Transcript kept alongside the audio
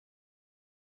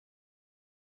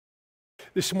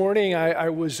This morning, I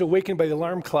was awakened by the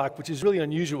alarm clock, which is really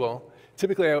unusual.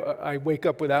 Typically, I wake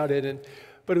up without it.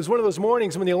 But it was one of those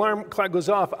mornings when the alarm clock goes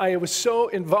off, I was so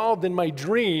involved in my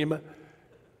dream,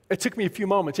 it took me a few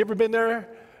moments. You ever been there?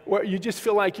 Where you just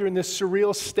feel like you're in this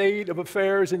surreal state of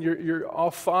affairs and you're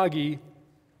all foggy.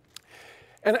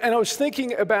 And I was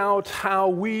thinking about how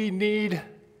we need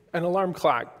an alarm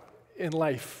clock in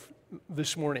life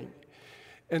this morning.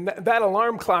 And that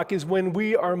alarm clock is when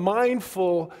we are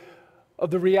mindful of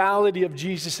the reality of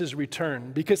Jesus'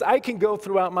 return. Because I can go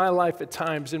throughout my life at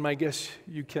times, and I guess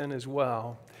you can as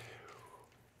well,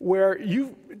 where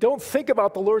you don't think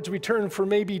about the Lord's return for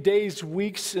maybe days,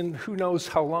 weeks, and who knows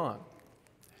how long.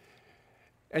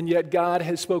 And yet God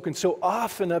has spoken so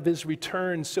often of his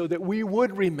return so that we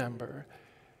would remember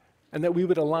and that we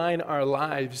would align our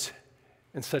lives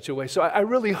in such a way. So I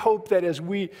really hope that as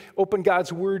we open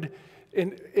God's word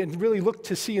and really look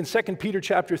to see in 2 Peter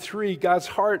chapter 3, God's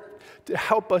heart to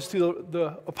help us through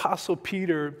the Apostle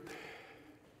Peter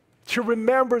to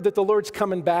remember that the Lord's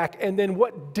coming back and then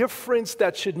what difference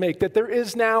that should make, that there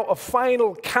is now a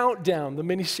final countdown, the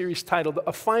mini-series titled,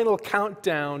 A Final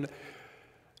Countdown,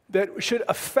 that should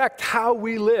affect how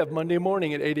we live Monday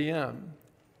morning at 8 a.m.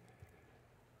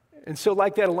 And so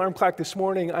like that alarm clock this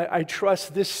morning, I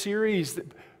trust this series,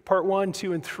 part 1,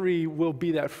 2, and 3, will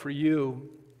be that for you.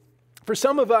 For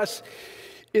some of us,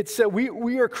 it's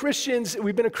we are Christians.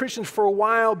 We've been Christians for a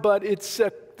while, but it's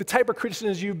the type of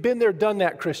Christians you've been there, done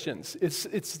that Christians.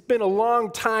 It's been a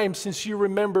long time since you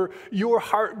remember your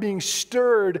heart being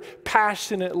stirred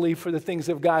passionately for the things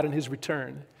of God and his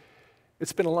return.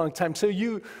 It's been a long time. So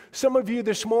some of you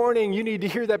this morning, you need to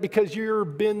hear that because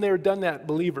you've been there, done that,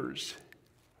 believers.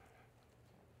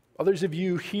 Others of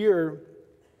you here,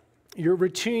 you're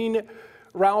routine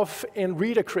Ralph and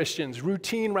Rita Christians,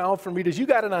 routine Ralph and Ritas. You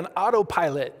got it on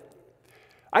autopilot.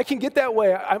 I can get that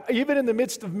way. Even in the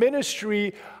midst of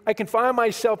ministry, I can find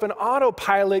myself in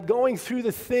autopilot going through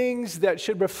the things that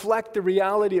should reflect the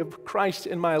reality of Christ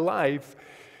in my life.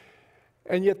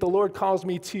 And yet the Lord calls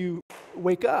me to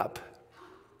wake up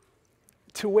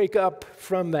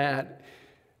from that.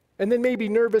 And then maybe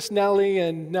nervous Nellie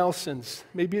and Nelson's.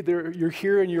 Maybe you're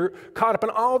here and you're caught up in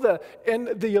all the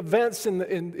events in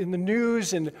the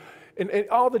news and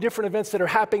all the different events that are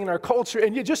happening in our culture,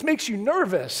 and it just makes you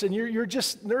nervous. And you're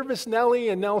just nervous Nellie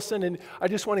and Nelson. And I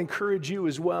just want to encourage you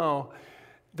as well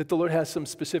that the Lord has some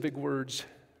specific words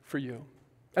for you.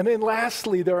 And then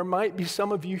lastly, there might be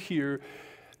some of you here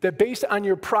that based on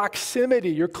your proximity,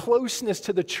 your closeness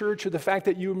to the church, or the fact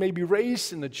that you may be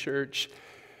raised in the church,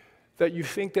 that you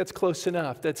think that's close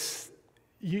enough. That's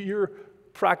your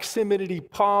proximity,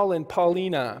 Paul and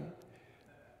Paulina.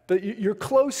 That you're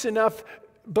close enough,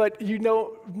 but you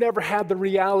never had the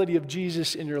reality of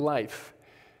Jesus in your life.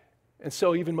 And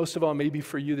so even most of all, maybe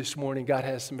for you this morning, God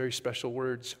has some very special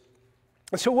words.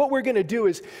 And so what we're going to do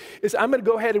is I'm going to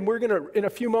go ahead and we're going to, in a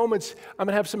few moments, I'm going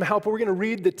to have some help. We're going to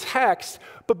read the text.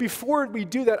 But before we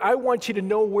do that, I want you to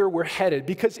know where we're headed.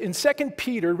 Because in 2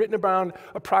 Peter, written around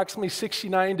approximately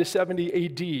 69 to 70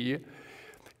 AD,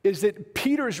 is that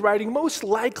Peter's writing most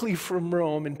likely from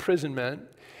Rome, imprisonment.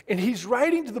 And he's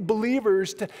writing to the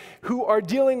believers who are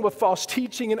dealing with false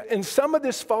teaching. And some of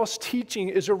this false teaching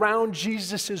is around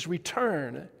Jesus'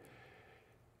 return.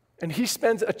 And he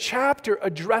spends a chapter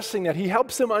addressing that. He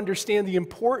helps them understand the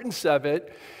importance of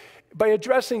it by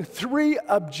addressing 3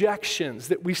 objections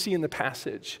that we see in the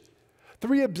passage.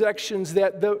 3 objections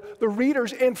that the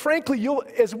readers, and frankly,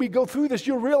 as we go through this,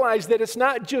 you'll realize that it's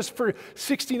not just for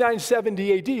 69,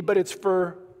 70 AD, but it's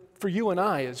for you and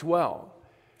I as well.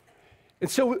 And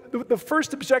so the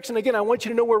first objection, again, I want you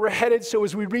to know where we're headed. So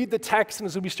as we read the text and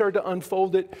as we start to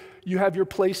unfold it, you have your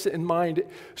place in mind.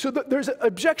 So there's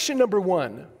objection number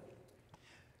 1.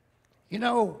 You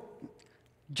know,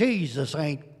 Jesus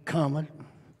ain't coming.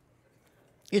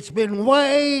 It's been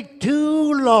way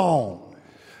too long.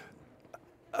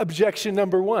 Objection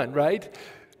number 1, right?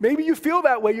 Maybe you feel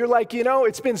that way. You're like,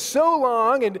 it's been so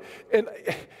long and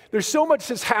there's so much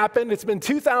that's happened. It's been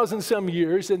 2,000 some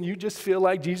years and you just feel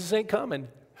like Jesus ain't coming.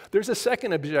 There's a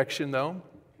second objection, though,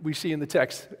 we see in the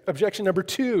text. Objection number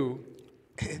 2.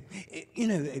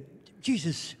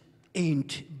 Jesus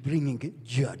ain't bringing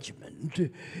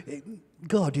judgment.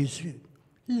 God is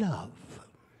love.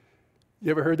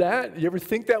 You ever heard that? You ever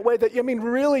think that way?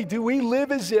 Really, do we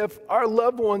live as if our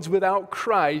loved ones without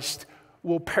Christ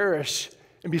will perish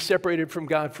and be separated from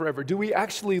God forever? Do we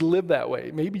actually live that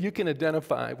way? Maybe you can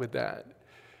identify with that.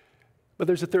 But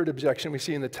there's a third objection we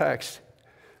see in the text.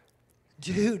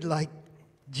 Dude, like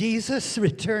Jesus'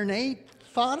 return ain't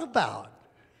thought about.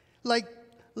 Like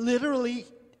literally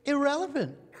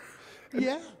irrelevant.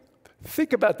 Yeah.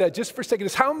 Think about that just for a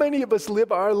second. How many of us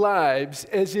live our lives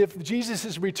as if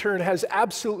Jesus' return has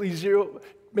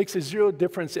makes a zero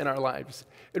difference in our lives?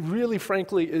 It really,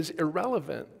 frankly, is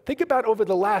irrelevant. Think about over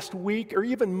the last week or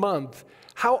even month,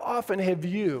 how often have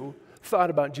you thought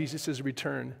about Jesus'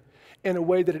 return in a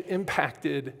way that it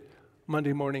impacted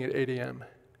Monday morning at 8 a.m.?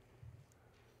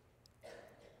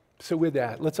 So with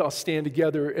that, let's all stand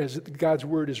together as God's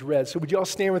word is read. So would you all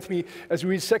stand with me as we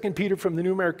read 2 Peter from the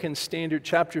New American Standard,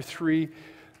 chapter 3,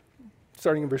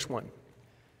 starting in verse 1.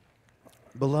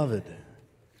 Beloved,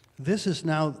 this is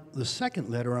now the second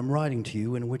letter I'm writing to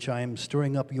you in which I am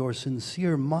stirring up your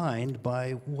sincere mind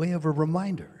by way of a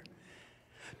reminder,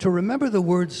 to remember the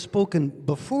words spoken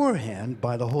beforehand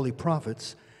by the holy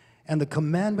prophets and the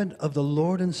commandment of the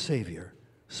Lord and Savior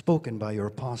spoken by your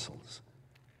apostles.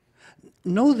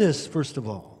 Know this, first of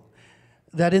all,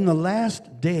 that in the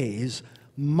last days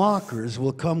mockers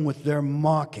will come with their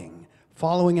mocking,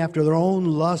 following after their own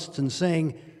lusts and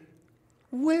saying,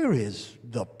 where is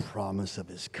the promise of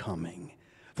his coming?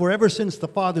 For ever since the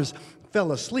fathers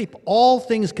fell asleep, all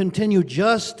things continue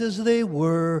just as they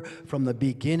were from the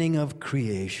beginning of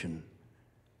creation.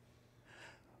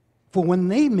 For when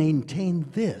they maintain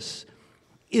this,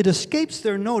 it escapes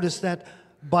their notice that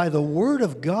by the word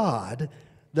of God,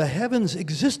 the heavens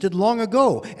existed long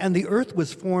ago, and the earth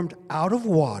was formed out of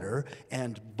water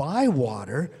and by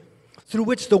water, through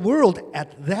which the world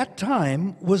at that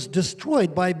time was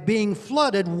destroyed by being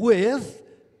flooded with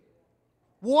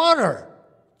water.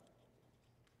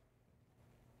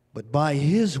 But by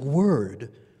his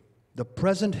word, the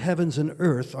present heavens and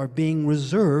earth are being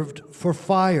reserved for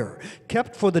fire,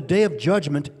 kept for the day of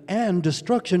judgment and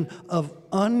destruction of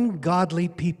ungodly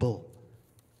people.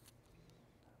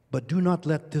 But do not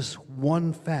let this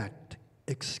one fact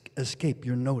escape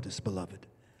your notice, beloved,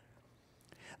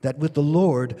 that with the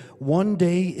Lord, one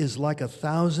day is like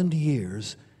 1,000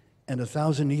 years, and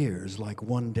 1,000 years like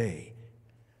one day.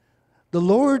 The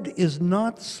Lord is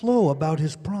not slow about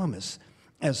his promise,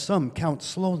 as some count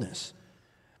slowness,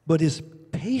 but is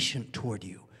patient toward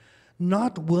you,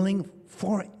 not willing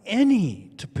for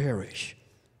any to perish,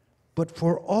 but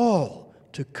for all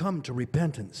to come to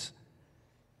repentance.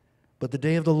 But the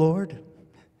day of the Lord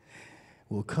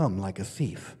will come like a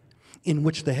thief, in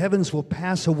which the heavens will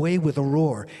pass away with a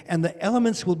roar, and the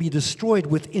elements will be destroyed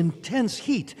with intense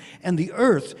heat, and the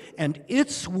earth and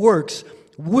its works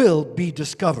will be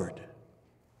discovered.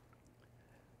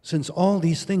 Since all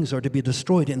these things are to be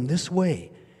destroyed in this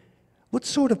way, what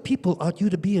sort of people ought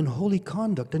you to be in holy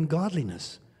conduct and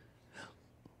godliness,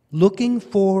 looking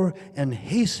for and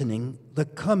hastening the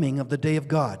coming of the day of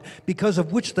God, because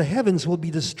of which the heavens will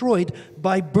be destroyed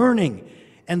by burning,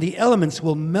 and the elements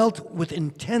will melt with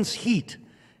intense heat.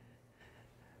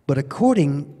 But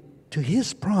according to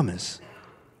his promise,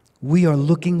 we are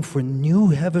looking for new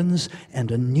heavens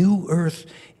and a new earth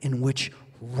in which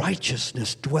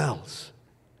righteousness dwells.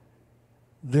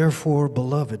 Therefore,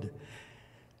 beloved,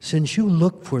 since you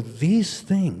look for these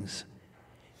things,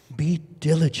 be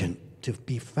diligent to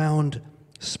be found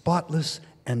spotless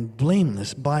and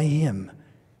blameless by him,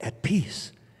 at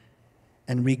peace,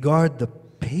 and regard the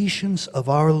patience of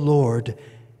our Lord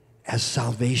as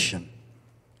salvation,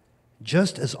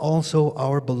 just as also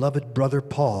our beloved brother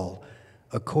Paul,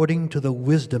 according to the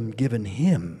wisdom given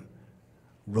him,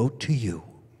 wrote to you.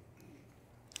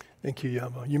 Thank you,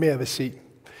 Yamo. You may have a seat.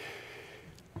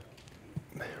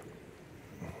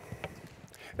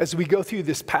 As we go through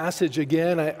this passage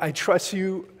again, I trust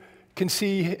you can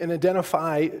see and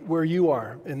identify where you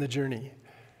are in the journey.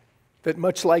 That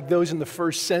much like those in the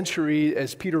first century,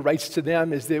 as Peter writes to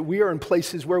them, is that we are in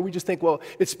places where we just think, well,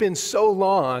 it's been so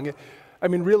long. I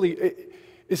mean, really,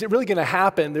 is it really going to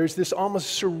happen? There's this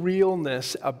almost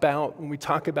surrealness about when we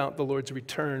talk about the Lord's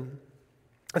return.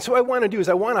 And so what I want to do is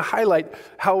I want to highlight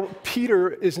how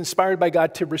Peter is inspired by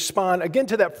God to respond, again,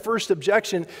 to that first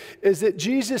objection, is that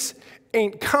Jesus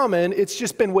ain't coming, it's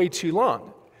just been way too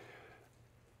long.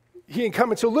 He ain't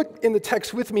coming. So look in the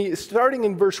text with me, starting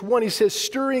in verse 1, he says,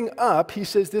 stirring up, he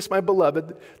says, this, my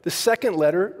beloved, the second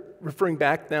letter, referring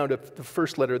back now to the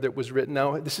first letter that was written.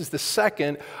 Now, this is the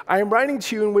second. I am writing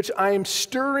to you in which I am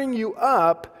stirring you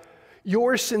up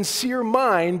your sincere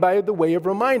mind by the way of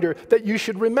reminder that you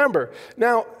should remember.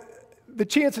 Now, the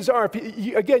chances are,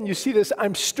 again, you see this,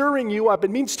 I'm stirring you up.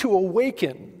 It means to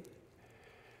awaken.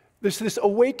 There's this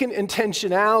awakened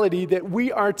intentionality that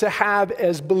we are to have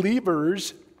as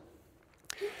believers.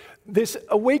 This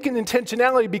awakened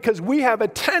intentionality because we have a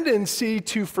tendency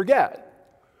to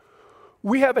forget.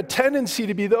 we have a tendency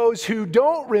to be those who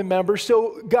don't remember,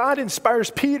 so God inspires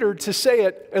Peter to say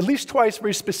it at least twice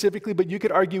very specifically, but you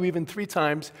could argue even 3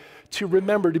 times, to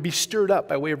remember, to be stirred up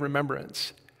by way of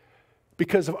remembrance.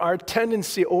 Because of our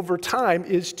tendency over time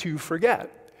is to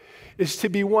forget, is to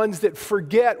be ones that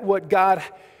forget what God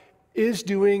is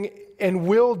doing and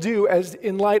will do as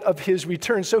in light of his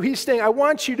return. So he's saying, I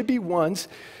want you to be ones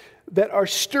that are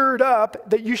stirred up,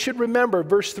 that you should remember.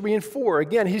 Verse 3 and 4.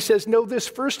 Again, he says, know this,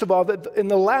 first of all, that in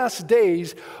the last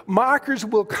days, mockers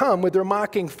will come with their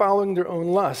mocking, following their own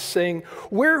lusts, saying,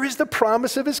 where is the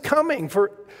promise of his coming?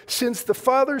 For since the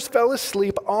fathers fell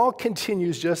asleep, all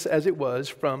continues just as it was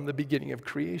from the beginning of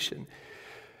creation.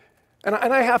 And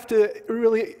I have to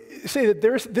really say that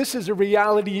this is a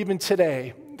reality even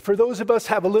today. For those of us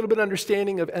who have a little bit of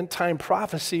understanding of end-time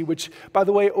prophecy, which, by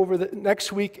the way, over the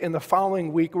next week and the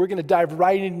following week, we're going to dive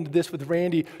right into this with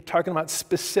Randy, talking about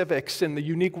specifics and the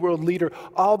unique world leader.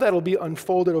 All that will be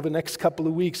unfolded over the next couple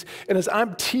of weeks. And as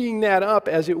I'm teeing that up,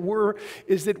 as it were,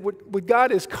 is that what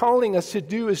God is calling us to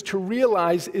do is to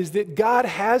realize is that God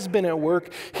has been at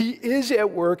work. He is at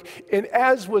work. And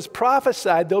as was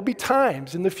prophesied, there'll be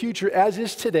times in the future, as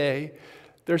is today,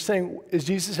 they're saying, is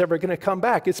Jesus ever going to come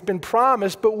back? It's been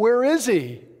promised, but where is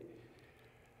he?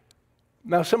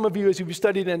 Now, some of you, as you've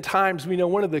studied end times, we know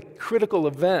one of the critical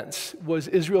events was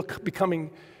Israel becoming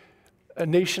a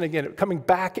nation again, coming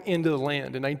back into the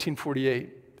land in 1948.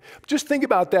 Just think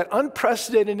about that.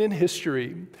 Unprecedented in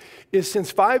history is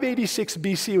since 586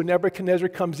 BC, when Nebuchadnezzar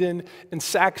comes in and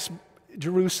sacks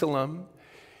Jerusalem,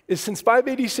 is since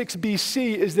 586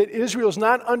 BC is that Israel's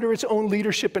not under its own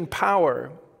leadership and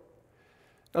power.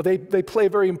 Now, they play a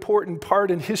very important part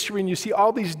in history, and you see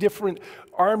all these different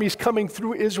armies coming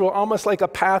through Israel, almost like a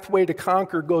pathway to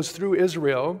conquer goes through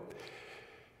Israel.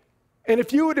 And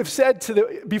if you would have said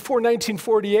before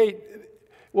 1948,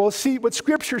 well, see, what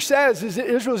Scripture says is that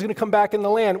Israel is going to come back in the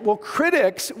land. Well,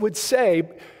 critics,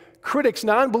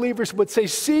 non-believers would say,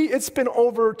 see, it's been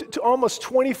over to almost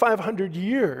 2,500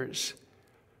 years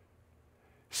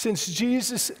since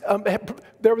Jesus,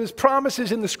 there was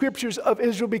promises in the Scriptures of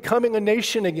Israel becoming a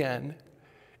nation again,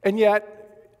 and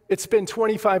yet it's been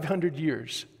 2,500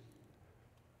 years.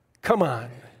 Come on.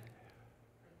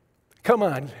 Come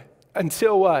on.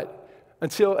 Until what?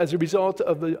 Until, as a result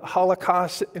of the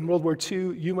Holocaust in World War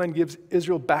II, UN gives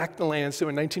Israel back the land. So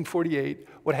in 1948,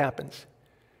 what happens?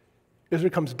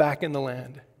 Israel comes back in the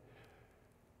land.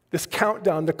 This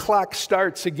countdown, the clock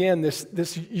starts again,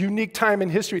 this unique time in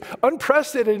history,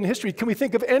 unprecedented in history. Can we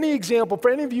think of any example, for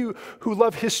any of you who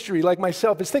love history like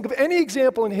myself, is think of any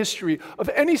example in history of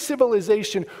any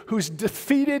civilization who's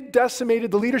defeated,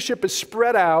 decimated, the leadership is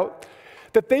spread out,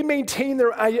 that they maintain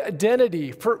their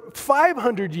identity for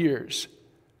 500 years,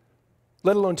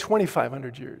 let alone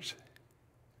 2,500 years.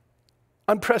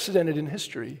 Unprecedented in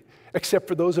history, except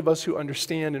for those of us who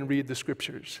understand and read the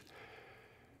Scriptures.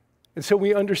 And so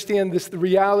we understand the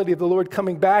reality of the Lord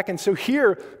coming back. And so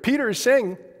here, Peter is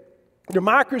saying, the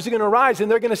mockers are going to rise,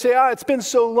 and they're going to say, it's been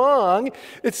so long,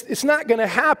 it's not going to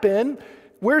happen.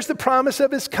 Where's the promise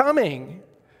of his coming?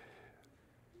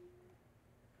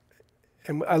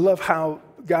 And I love how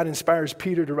God inspires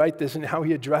Peter to write this and how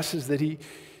he addresses that. He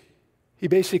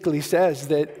basically says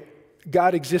that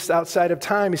God exists outside of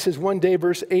time. He says one day,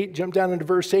 verse 8, jump down into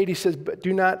verse 8, he says, but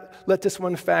do not let this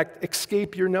one fact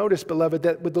escape your notice, beloved,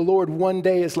 that with the Lord one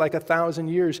day is like 1,000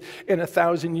 years, and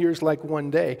 1,000 years like one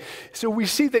day. So we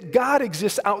see that God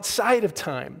exists outside of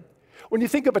time. When you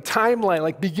think of a timeline,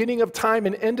 like beginning of time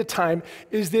and end of time,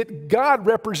 is that God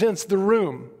represents the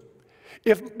room.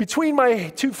 If between my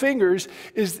two fingers,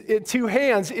 two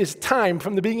hands, is time,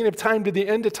 from the beginning of time to the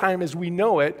end of time as we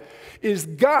know it, is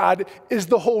God is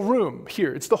the whole room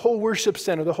here. It's the whole worship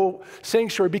center, the whole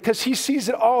sanctuary, because he sees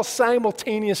it all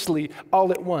simultaneously,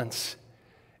 all at once.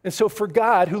 And so for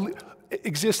God, who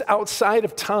exists outside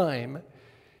of time,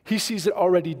 he sees it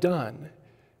already done.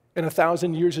 And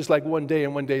 1,000 years is like one day,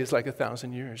 and one day is like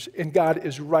 1,000 years. And God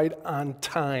is right on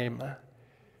time.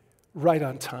 Right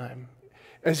on time.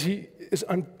 As he is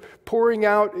pouring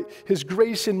out his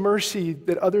grace and mercy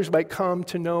that others might come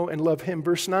to know and love him.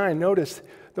 Verse 9, notice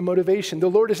the motivation. The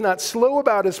Lord is not slow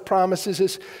about his promises,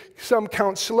 as some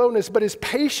count slowness, but is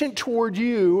patient toward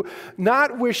you,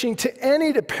 not wishing to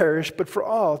any to perish, but for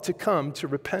all to come to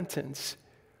repentance.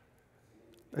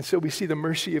 And so we see the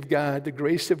mercy of God, the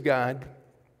grace of God.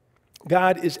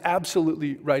 God is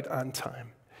absolutely right on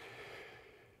time.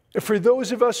 And for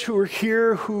those of us who are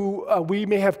here who we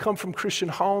may have come from Christian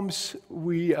homes,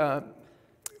 we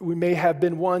may have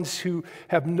been ones who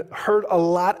have heard a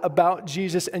lot about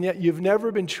Jesus, and yet you've never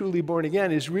been truly born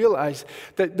again, is realize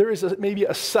that there is maybe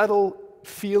a subtle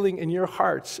feeling in your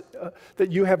hearts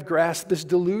that you have grasped this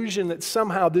delusion that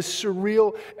somehow this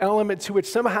surreal element to it,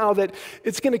 somehow that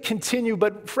it's going to continue,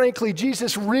 but frankly,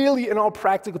 Jesus really, in all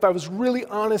practical, if I was really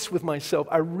honest with myself,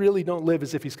 I really don't live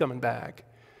as if he's coming back.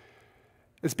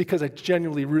 It's because I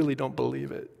genuinely really don't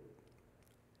believe it.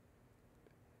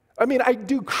 I mean, I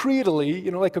do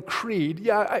creedally, like a creed.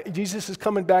 Yeah, Jesus is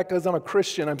coming back because I'm a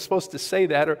Christian. I'm supposed to say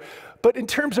that. But in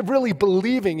terms of really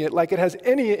believing it, like it has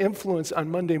any influence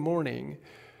on Monday morning,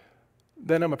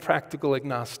 then I'm a practical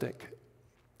agnostic.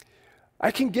 I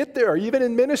can get there, even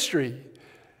in ministry.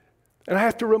 And I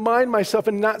have to remind myself,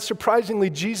 and not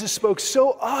surprisingly, Jesus spoke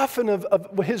so often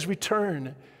of his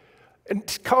return.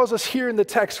 And calls us here in the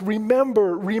text,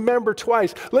 remember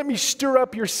twice. Let me stir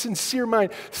up your sincere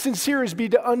mind. Sincere is be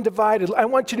undivided. I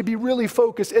want you to be really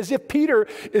focused, as if Peter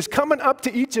is coming up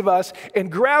to each of us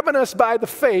and grabbing us by the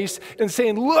face and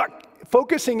saying, look,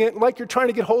 focusing it like you're trying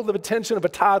to get hold of the attention of a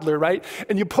toddler, right?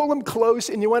 And you pull them close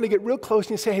and you want to get real close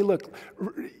and you say, hey, look,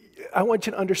 I want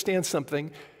you to understand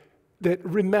something, that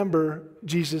remember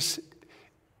Jesus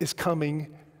is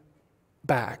coming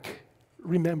back.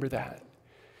 Remember that.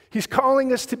 He's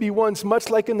calling us to be ones, much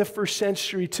like in the first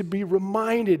century, to be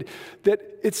reminded that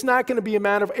it's not going to be a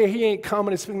matter of, hey, he ain't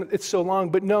coming, it's so long.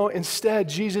 But no, instead,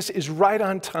 Jesus is right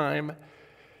on time.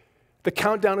 The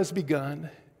countdown has begun.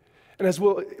 And as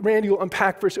Randy will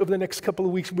unpack for us over the next couple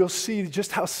of weeks, we'll see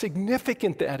just how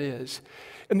significant that is.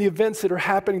 And the events that are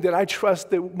happening, that I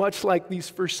trust that much like these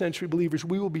first century believers,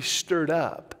 we will be stirred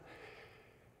up.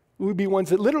 We will be ones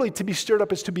that literally to be stirred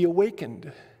up is to be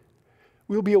awakened.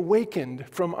 We'll be awakened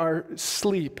from our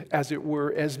sleep, as it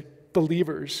were, as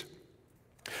believers.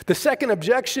 The second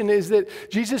objection is that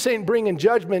Jesus ain't bringing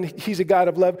judgment. He's a God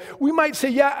of love. We might say,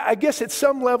 yeah, I guess at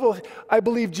some level, I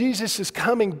believe Jesus is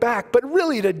coming back. But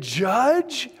really to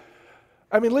judge?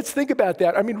 I mean, let's think about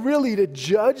that. I mean, really to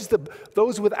judge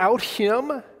those without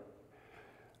him?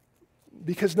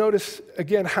 Because notice,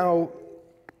 again, how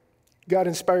God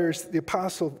inspires the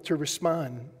apostle to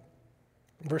respond.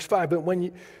 Verse 5, but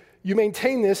when you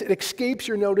maintain this, it escapes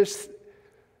your notice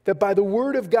that by the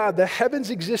word of God, the heavens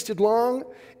existed long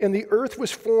and the earth was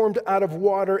formed out of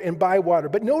water and by water.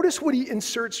 But notice what he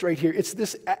inserts right here. It's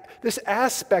this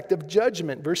aspect of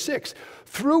judgment, verse 6,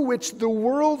 through which the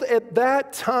world at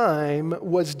that time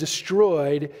was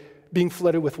destroyed, being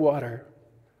flooded with water.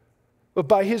 But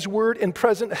by his word and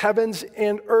present heavens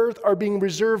and earth are being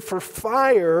reserved for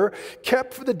fire,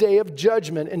 kept for the day of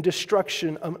judgment and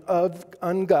destruction of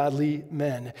ungodly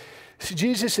men. So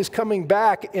Jesus is coming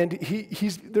back, and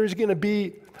there's going to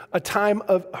be a time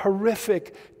of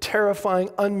horrific, terrifying,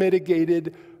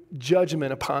 unmitigated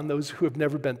judgment upon those who have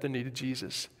never bent the knee to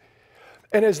Jesus.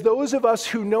 And as those of us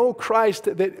who know Christ,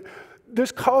 that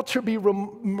this culture be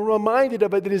reminded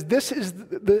of it, that this is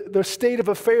the state of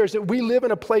affairs, that we live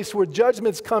in a place where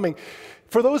judgment's coming.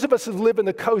 For those of us who live in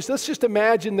the coast, let's just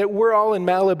imagine that we're all in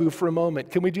Malibu for a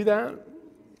moment. Can we do that?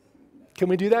 Can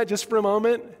we do that just for a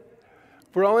moment?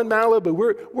 We're all in Malibu.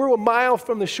 We're a mile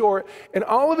from the shore, and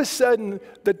all of a sudden,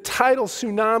 the tidal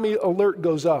tsunami alert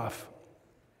goes off.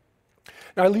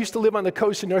 Now, I used to live on the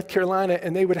coast in North Carolina,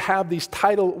 and they would have these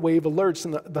tidal wave alerts,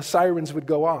 and the sirens would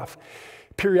go off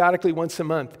periodically once a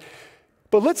month.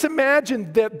 But let's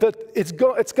imagine that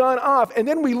it's gone off, and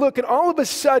then we look, and all of a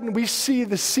sudden we see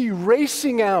the sea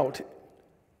racing out.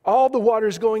 All the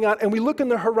water's going out, and we look in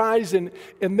the horizon,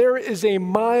 and there is a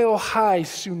mile-high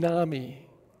tsunami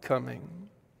coming.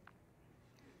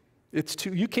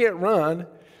 You can't run.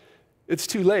 It's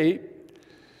too late.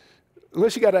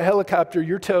 Unless you got a helicopter,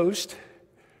 you're toast,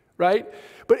 right?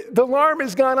 But the alarm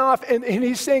has gone off, and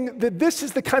he's saying that this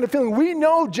is the kind of feeling. We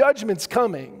know judgment's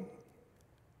coming.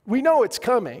 We know it's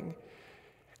coming.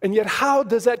 And yet, how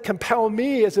does that compel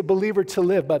me as a believer to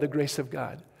live by the grace of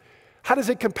God? How does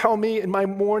it compel me in my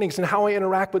mornings and how I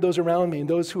interact with those around me and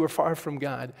those who are far from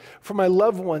God? For my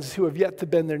loved ones who have yet to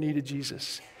bend their knee to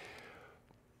Jesus.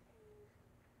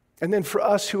 And then for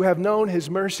us who have known his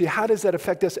mercy, how does that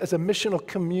affect us as a missional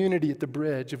community at the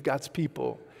bridge of God's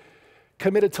people?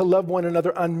 Committed to love one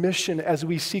another on mission as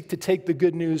we seek to take the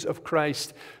good news of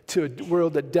Christ to a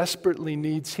world that desperately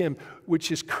needs him,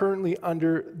 which is currently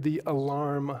under the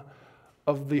alarm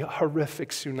of the horrific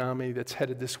tsunami that's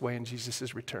headed this way in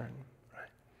Jesus' return, right?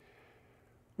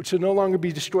 Which will no longer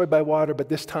be destroyed by water, but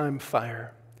this time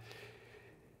fire.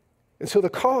 And so the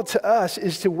call to us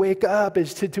is to wake up,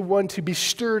 is to be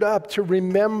stirred up, to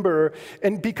remember.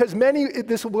 And because many,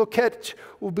 this will catch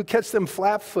them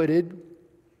flat-footed.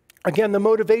 Again, the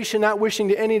motivation, not wishing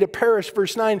to any to perish,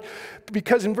 verse 9,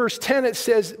 because in verse 10 it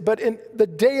says, but in the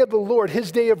day of the Lord,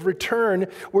 his day of return,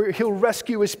 where he'll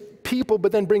rescue his people,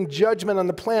 but then bring judgment on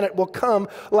the planet, will come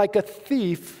like a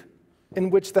thief, in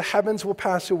which the heavens will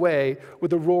pass away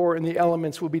with a roar and the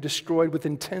elements will be destroyed with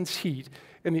intense heat,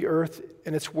 and the earth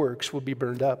and its works will be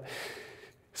burned up.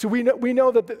 So we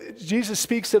know that Jesus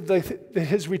speaks of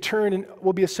his return and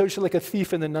will be associated like a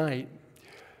thief in the night.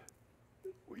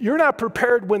 You're not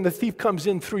prepared when the thief comes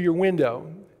in through your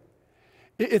window.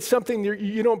 It's something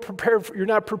you're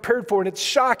not prepared for, and it's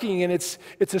shocking, and it's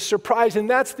a surprise. And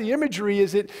that's the imagery,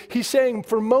 is that he's saying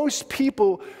for most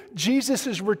people,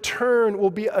 Jesus' return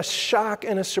will be a shock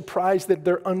and a surprise that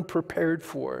they're unprepared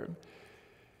for.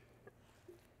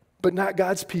 But not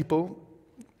God's people.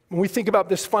 When we think about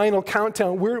this final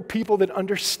countdown, we're people that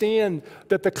understand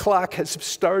that the clock has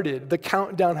started, the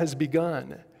countdown has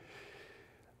begun.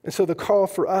 And so the call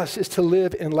for us is to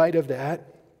live in light of that.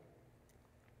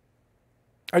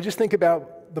 I just think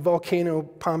about the volcano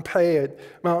Pompeii at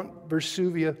Mount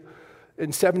Vesuvius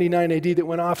in 79 AD that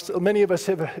went off. So many of us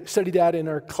have studied that in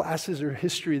our classes or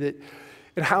history,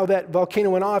 and how that volcano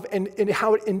went off and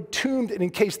how it entombed and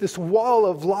encased this wall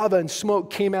of lava and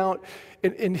smoke came out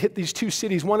and hit these two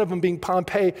cities, one of them being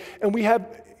Pompeii. And we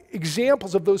have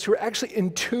examples of those who are actually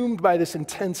entombed by this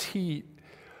intense heat.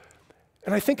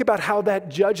 And I think about how that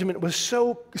judgment was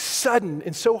so sudden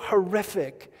and so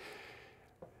horrific.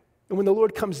 And when the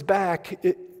Lord comes back,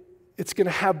 it's going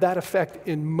to have that effect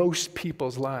in most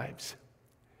people's lives.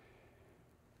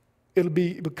 It'll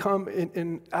become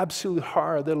an absolute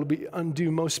horror that'll undo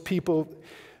most people.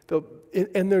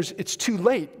 It's too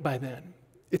late by then.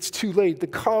 It's too late. The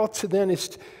call to then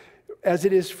is, as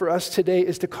it is for us today,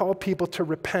 is to call people to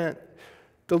repent.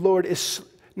 The Lord is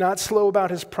not slow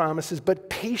about his promises, but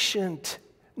patient,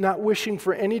 not wishing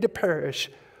for any to perish,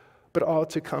 but all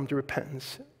to come to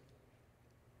repentance.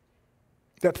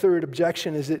 That third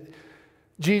objection is that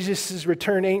Jesus'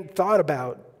 return ain't thought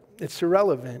about. It's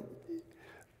irrelevant.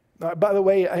 By the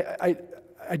way,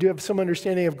 I do have some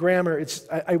understanding of grammar.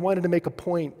 I wanted to make a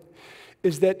point,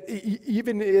 is that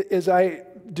even as I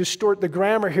distort the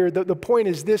grammar here, the point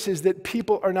is this, is that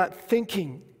people are not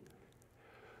thinking.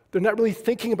 They're not really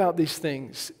thinking about these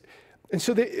things. And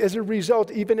so as a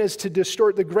result, even as to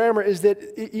distort the grammar, is that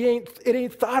it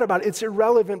ain't thought about. It's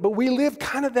irrelevant. But we live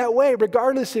kind of that way,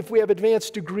 regardless if we have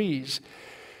advanced degrees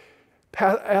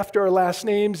after our last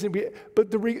names. But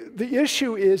the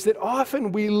issue is that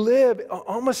often we live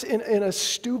almost in a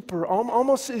stupor,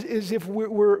 almost as if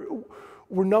we're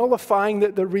nullifying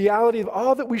the reality of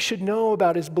all that we should know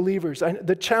about as believers.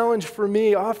 The challenge for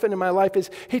me often in my life is,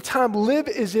 hey, Tom, live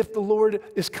as if the Lord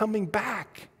is coming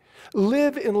back.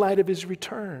 Live in light of his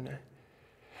return.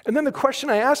 And then the question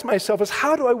I ask myself is,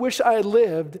 how do I wish I had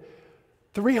lived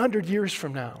 300 years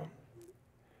from now?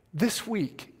 This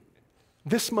week,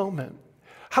 this moment.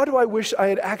 How do I wish I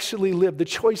had actually lived? The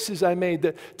choices I made,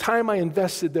 the time I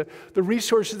invested, the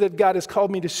resources that God has called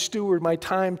me to steward, my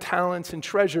time, talents, and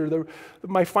treasure,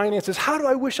 my finances. How do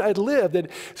I wish I had lived? And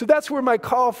so that's where my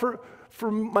call for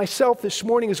myself this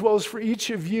morning, as well as for each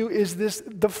of you, is this: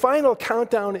 the final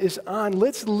countdown is on.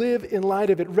 Let's live in light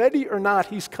of it. Ready or not,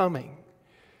 he's coming.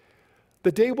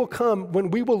 The day will come when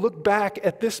we will look back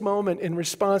at this moment in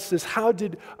response to this: how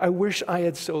did I wish I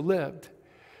had so lived?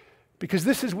 Because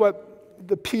this is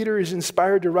what Peter is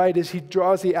inspired to write as he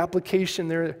draws the application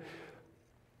there.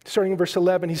 Starting in verse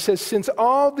 11, he says, since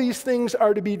all these things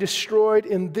are to be destroyed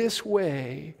in this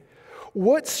way,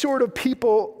 what sort of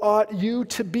people ought you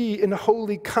to be in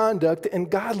holy conduct and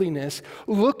godliness,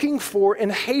 looking for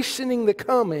and hastening the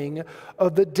coming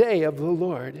of the day of the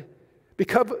Lord,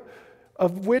 because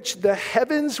of which the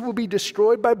heavens will be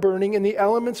destroyed by burning and the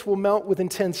elements will melt with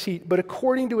intense heat. But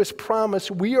according to his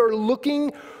promise, we are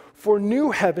looking for new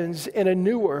heavens and a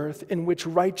new earth in which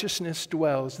righteousness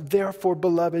dwells. Therefore,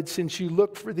 beloved, since you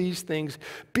look for these things,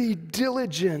 be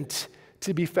diligent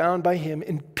to be found by him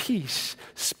in peace,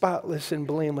 spotless and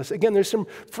blameless. Again, there's some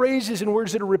phrases and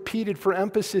words that are repeated for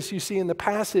emphasis you see in the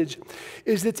passage.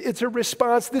 It's a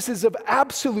response. This is of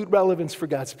absolute relevance for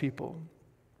God's people.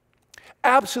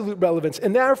 Absolute relevance.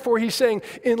 And therefore, he's saying,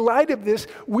 in light of this,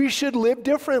 we should live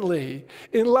differently.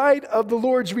 In light of the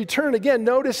Lord's return, again,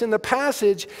 notice in the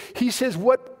passage, he says,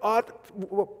 what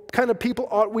kind of people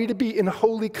ought we to be in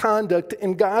holy conduct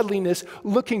and godliness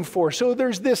looking for? So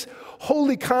there's this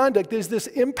holy conduct, there's this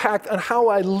impact on how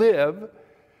I live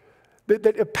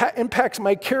that impacts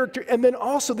my character, and then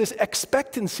also this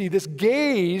expectancy, this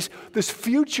gaze, this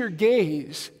future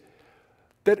gaze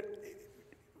that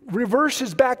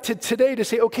reverses back to today to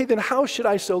say, okay, then how should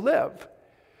I so live?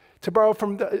 To borrow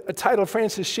from a title of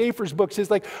Francis Schaeffer's book,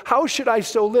 says like, how should I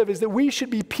so live? Is that we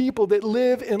should be people that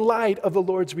live in light of the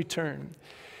Lord's return.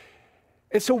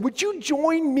 And so would you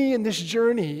join me in this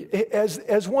journey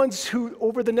as ones who,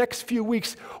 over the next few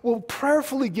weeks, will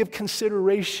prayerfully give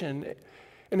consideration,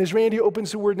 and as Randy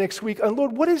opens the Word next week,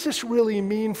 Lord, what does this really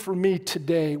mean for me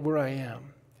today where I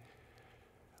am?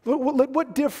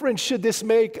 What difference should this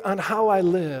make on how I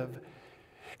live?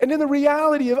 And in the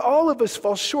reality of all of us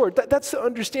fall short. That's the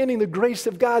understanding the grace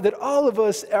of God, that all of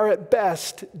us are at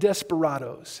best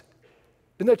desperados.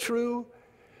 Isn't that true?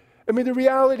 I mean, the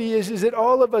reality is that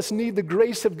all of us need the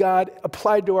grace of God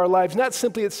applied to our lives, not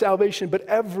simply at salvation, but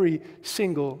every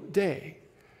single day.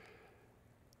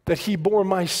 That He bore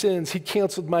my sins, He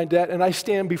canceled my debt, and I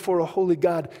stand before a holy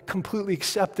God completely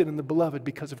accepted in the beloved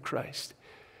because of Christ.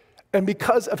 And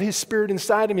because of His Spirit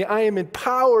inside of me, I am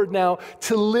empowered now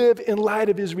to live in light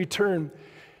of His return.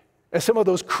 As some of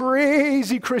those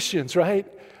crazy Christians, right?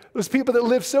 Those people that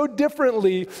live so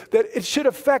differently that it should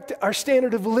affect our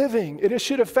standard of living. It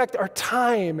should affect our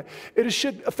time. It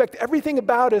should affect everything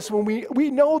about us when we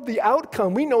know the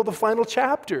outcome. We know the final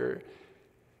chapter.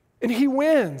 And He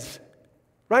wins,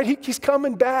 right? He's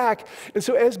coming back. And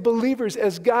so as believers,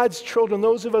 as God's children,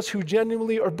 those of us who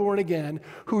genuinely are born again,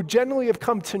 who genuinely have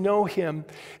come to know Him,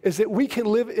 is that we can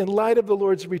live in light of the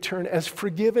Lord's return as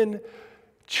forgiven,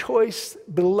 choice,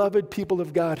 beloved people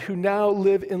of God who now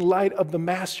live in light of the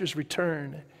Master's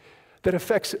return that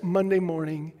affects Monday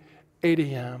morning, 8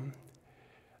 a.m.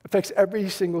 Affects every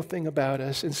single thing about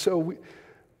us. And so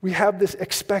we have this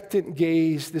expectant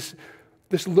gaze,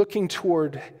 this looking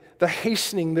toward the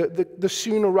hastening, the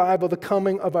soon arrival, the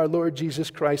coming of our Lord Jesus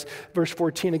Christ. Verse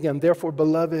 14 again, therefore,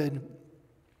 beloved,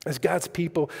 as God's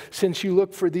people, since you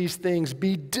look for these things,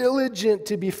 be diligent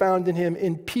to be found in Him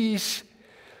in peace,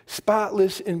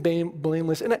 spotless and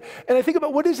blameless. And I think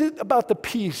about what is it about the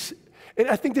peace? And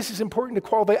I think this is important to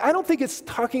qualify. I don't think it's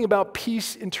talking about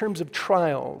peace in terms of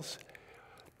trials.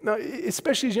 Now,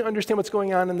 especially as you understand what's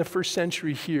going on in the first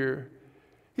century here.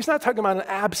 He's not talking about an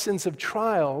absence of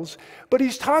trials, but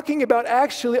he's talking about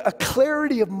actually a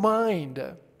clarity of mind.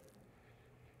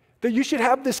 That you should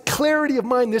have this clarity of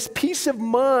mind, this peace of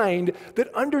mind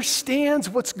that understands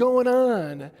what's going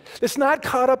on. It's not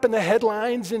caught up in the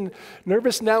headlines and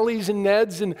nervous Nellies and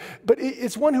Neds, but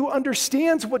it's one who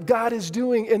understands what God is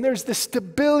doing. And there's this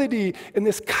stability and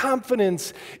this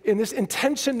confidence and this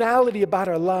intentionality about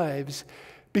our lives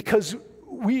because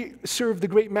we serve the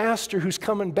great Master who's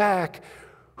coming back,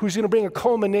 who's going to bring a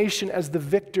culmination as the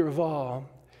victor of all,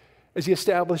 as He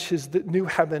establishes the new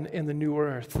heaven and the new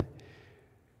earth.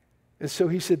 And so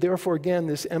He said, therefore, again,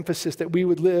 this emphasis that we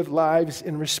would live lives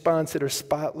in response that are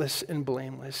spotless and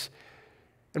blameless.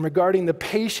 And regarding the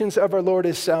patience of our Lord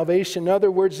as salvation, in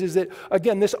other words, is that,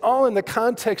 again, this all in the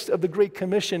context of the Great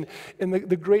Commission and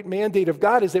the great mandate of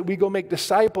God is that we go make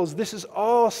disciples. This is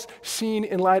all seen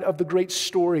in light of the great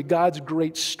story, God's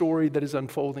great story that is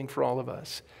unfolding for all of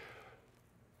us.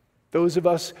 Those of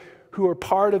us who are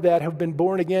part of that have been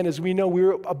born again, as we know,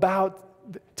 we're about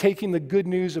taking the good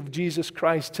news of Jesus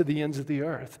Christ to the ends of the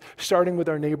earth, starting with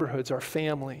our neighborhoods, our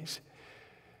families,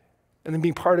 and then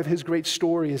being part of His great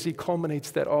story as He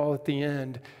culminates that all at the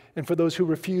end. And for those who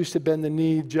refuse to bend the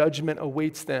knee, judgment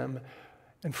awaits them.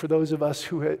 And for those of us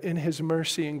who, in His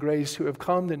mercy and grace, who have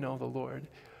come to know the Lord,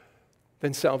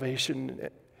 then salvation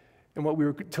and what we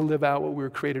were to live out, what we were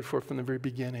created for from the very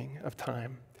beginning of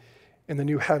time, in the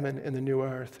new heaven and the new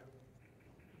earth.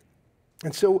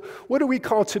 And so what are we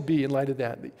called to be in light of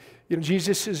that? You know,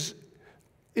 Jesus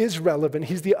is relevant.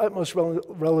 He's the utmost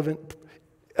relevant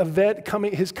event,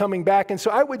 His coming back. And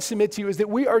so I would submit to you is that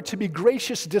we are to be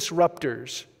gracious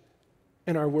disruptors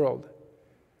in our world.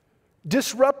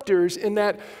 Disruptors in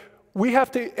that we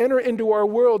have to enter into our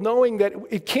world knowing that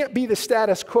it can't be the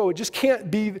status quo. It just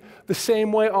can't be the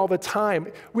same way all the time.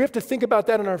 We have to think about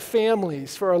that in our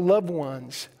families, for our loved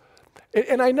ones.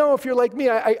 And I know if you're like me,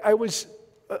 I was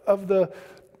the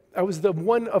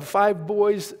one of 5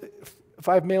 boys,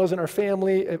 5 males in our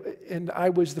family, and I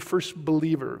was the first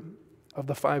believer of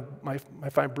my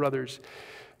 5 brothers.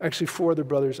 Actually, 4 other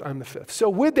brothers, I'm the 5th. So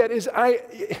with that is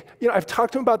I've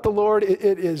talked to him about the Lord.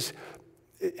 It is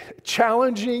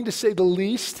challenging to say the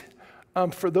least.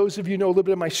 For those of you who know a little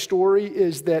bit of my story,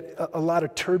 is that a lot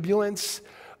of turbulence,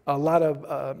 a lot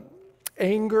of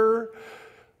anger,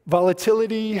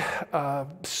 volatility,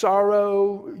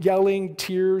 sorrow, yelling,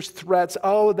 tears, threats,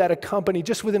 all of that accompany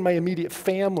just within my immediate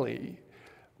family.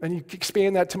 And you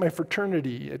expand that to my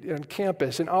fraternity on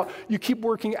campus, and you keep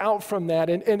working out from that.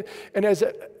 And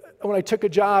when I took a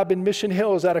job in Mission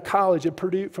Hills out of college at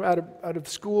Purdue, out of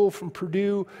school from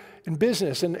Purdue in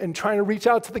business, and trying to reach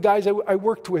out to the guys I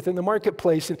worked with in the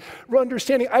marketplace, and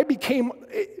understanding I became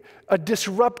a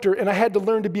disruptor, and I had to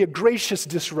learn to be a gracious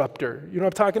disruptor. You know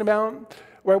what I'm talking about?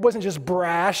 where I wasn't just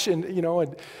brash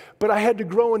but I had to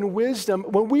grow in wisdom.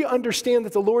 When we understand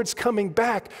that the Lord's coming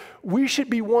back, we should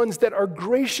be ones that are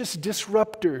gracious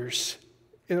disruptors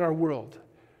in our world.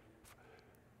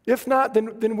 If not,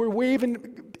 then we're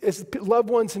waving as loved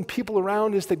ones and people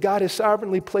around us that God has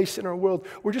sovereignly placed in our world.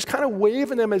 We're just kind of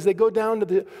waving them as they go down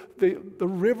to the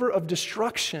river of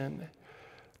destruction.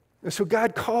 And so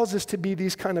God calls us to be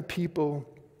these kind of people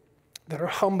that are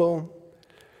humble.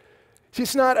 See,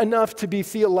 it's not enough to be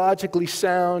theologically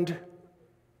sound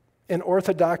and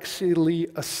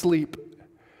orthodoxly asleep.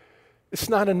 It's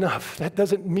not enough. That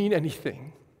doesn't mean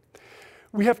anything.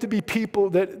 We have to be people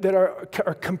that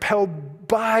are compelled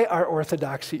by our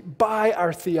orthodoxy, by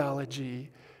our theology,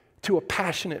 to a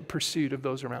passionate pursuit of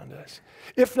those around us.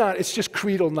 If not, it's just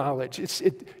creedal knowledge.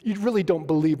 You really don't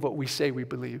believe what we say we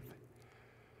believe.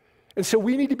 And so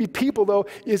we need to be people, though,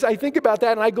 as I think about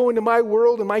that and I go into my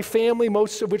world and my family,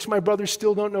 most of which my brothers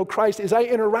still don't know Christ, as I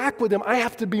interact with them, I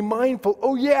have to be mindful,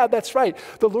 oh yeah, that's right,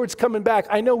 the Lord's coming back.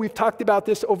 I know we've talked about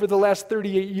this over the last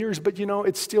 38 years, but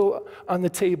it's still on the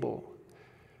table.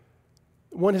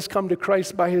 One has come to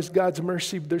Christ by God's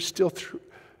mercy. There's still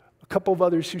a couple of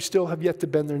others who still have yet to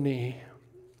bend their knee.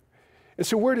 And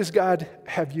so where does God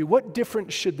have you? What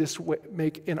difference should this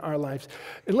make in our lives?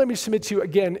 And let me submit to you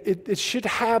again, it should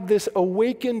have this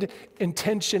awakened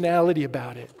intentionality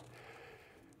about it.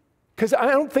 Because I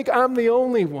don't think I'm the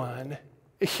only one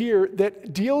here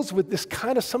that deals with this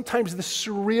kind of sometimes the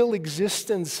surreal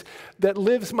existence that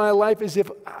lives my life as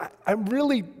if I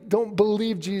really don't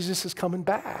believe Jesus is coming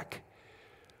back.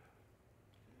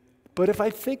 But if I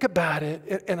think about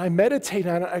it and I meditate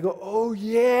on it, I go, oh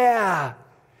yeah,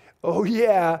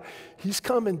 he's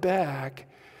coming back.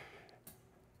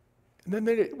 And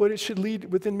then what it should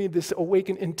lead within me, this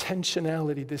awakened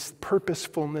intentionality, this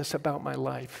purposefulness about my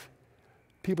life.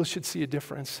 People should see a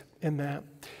difference in that.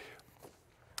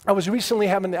 I was recently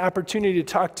having the opportunity to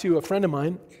talk to a friend of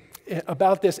mine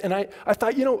about this, and I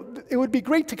thought, it would be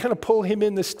great to kind of pull him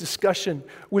in this discussion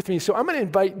with me. So I'm going to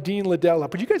invite Dean Liddell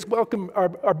up. Would you guys welcome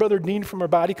our brother Dean from our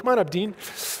body? Come on up, Dean.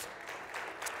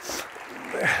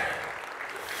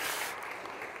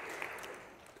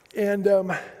 And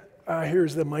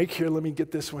here's the mic here. Let me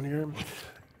get this one here.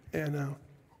 And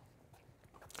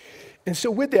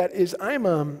so with that is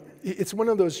it's one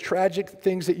of those tragic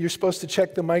things that you're supposed to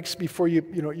check the mics before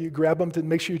you grab them to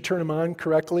make sure you turn them on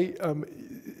correctly.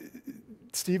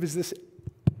 Steve, is this?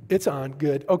 It's on.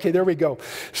 Good. Okay, there we go.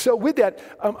 So with that,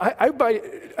 I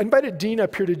invited Dean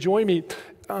up here to join me.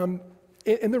 And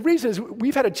the reason is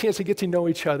we've had a chance to get to know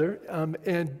each other.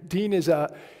 And Dean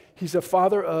he's a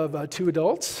father of 2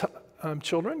 adults,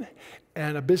 children,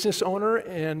 and a business owner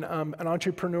and an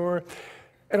entrepreneur.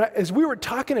 And as we were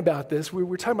talking about this, we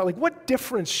were talking about what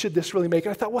difference should this really make?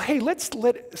 And I thought, well, hey, let's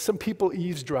let some people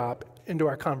eavesdrop into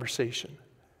our conversation.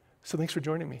 So thanks for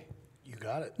joining me. You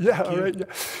got it. Yeah, all right. Yeah.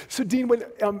 So Dean, one of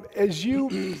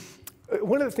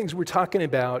the things we're talking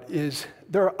about is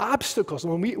there are obstacles.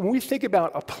 When we think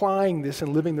about applying this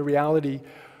and living the reality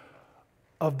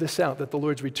of this out, that the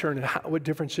Lord's return, and what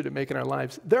difference should it make in our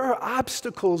lives, there are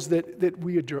obstacles that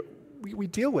we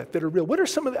deal with that are real. What are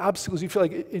some of the obstacles you feel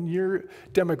like in your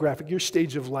demographic, your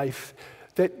stage of life,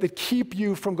 that keep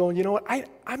you from going, you know what,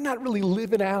 I'm not really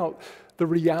living out the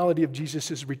reality of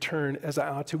Jesus' return as I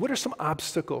ought to? What are some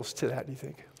obstacles to that, do you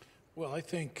think? Well, I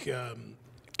think,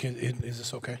 is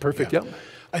this okay? Perfect, yeah. Yep.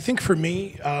 I think for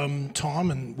me, Tom,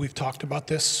 and we've talked about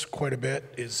this quite a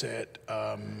bit, is that,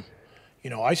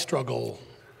 I struggle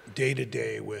day to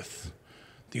day with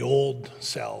the old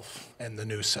self and the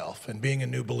new self. And being a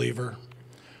new believer,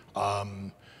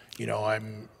 I'm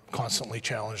constantly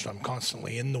challenged. I'm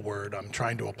constantly in the Word. I'm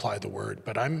trying to apply the Word.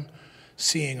 But I'm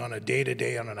seeing on a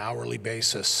day-to-day, on an hourly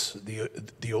basis,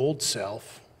 the old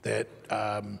self that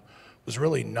was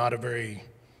really not a very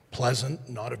pleasant,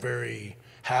 not a very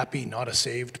happy, not a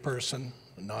saved person,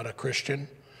 not a Christian.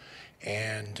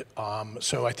 And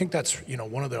so I think that's,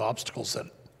 one of the obstacles that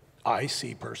I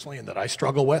see personally and that I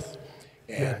struggle with.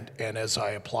 And as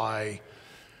I apply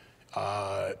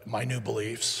my new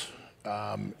beliefs,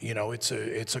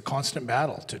 it's a constant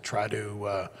battle to try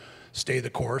to stay the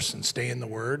course and stay in the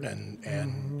Word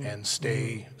and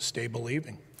stay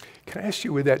believing. Can I ask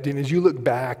you with that, Dean, as you look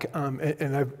back,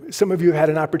 some of you had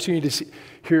an opportunity to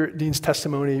hear Dean's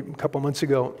testimony a couple months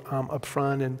ago up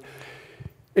front,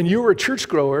 and you were a church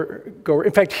goer,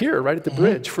 in fact, here, right at the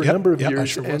bridge for a number of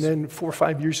years. Sure and then 4 or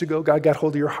 5 years ago, God got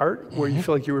hold of your heart where you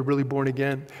feel like you were really born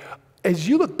again. As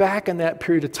you look back on that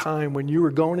period of time when you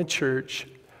were going to church,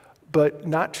 but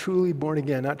not truly born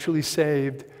again, not truly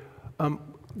saved,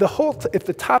 if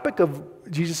the topic of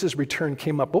Jesus' return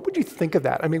came up, what would you think of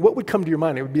that? I mean, what would come to your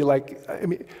mind? It would be like, I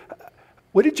mean,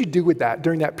 what did you do with that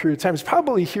during that period of time? It's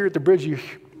probably here at the bridge, you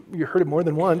heard it more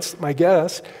than once, my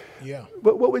guess. Yeah.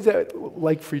 What was that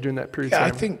like for you during that period of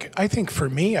time? I think for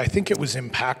me, I think it was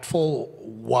impactful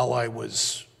while I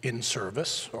was in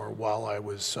service or while I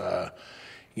was,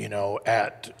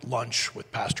 at lunch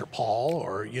with Pastor Paul,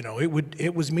 or,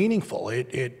 it was meaningful.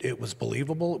 It was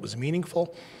believable. It was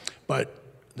meaningful. But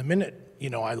the minute,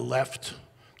 I left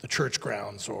the church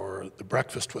grounds or the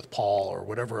breakfast with Paul or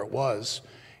whatever it was,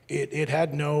 it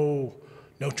had no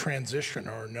transition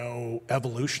or no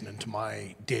evolution into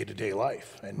my day-to-day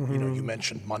life. And, you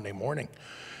mentioned Monday morning,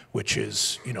 which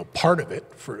is, part of it,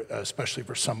 especially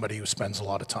for somebody who spends a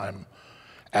lot of time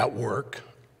at work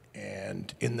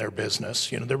and in their business.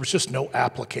 There was just no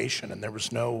application, and there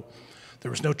was no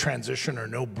transition or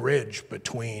no bridge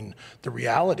between the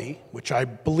reality, which I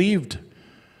believed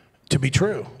to be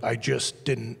true. I just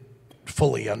didn't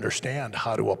fully understand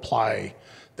how to apply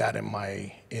that in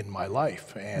my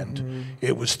life. And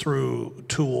it was through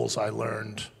tools I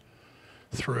learned,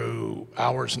 through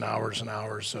hours and hours and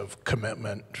hours of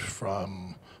commitment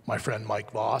from my friend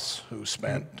Mike Voss, who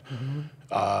spent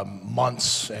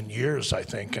months and years, I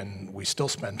think, and we still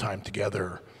spend time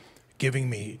together, giving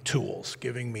me tools,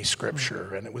 giving me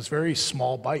scripture. And it was very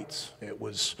small bites. It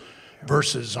was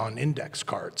verses on index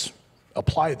cards.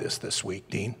 Apply this week,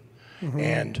 Dean.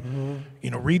 And,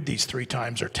 read these 3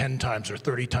 times or 10 times or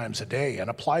 30 times a day and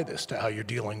apply this to how you're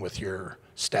dealing with your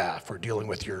staff or dealing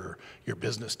with your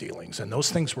business dealings. And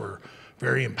those things were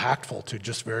very impactful to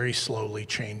just very slowly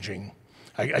changing,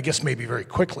 I guess maybe very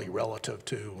quickly relative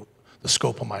to the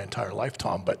scope of my entire life,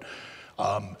 Tom. But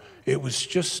it was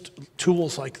just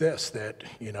tools like this that,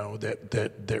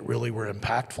 that really were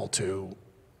impactful to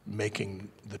making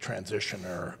the transition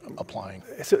or applying.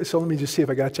 So let me just see if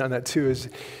I got you on that too.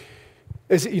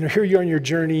 As here you are on your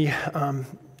journey,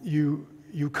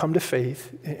 you come to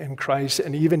faith in Christ,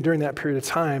 and even during that period of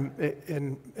time,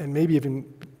 and maybe even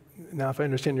now, if I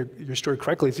understand your story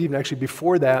correctly, it's even actually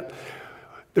before that,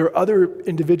 there are other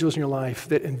individuals in your life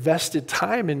that invested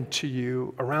time into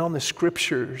you around the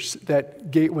scriptures that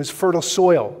was fertile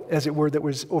soil, as it were, that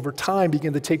was over time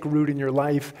began to take root in your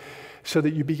life so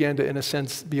that you began to, in a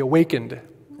sense, be awakened,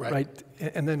 right?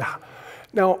 And then,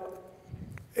 now,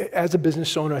 as a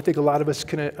business owner, I think a lot of us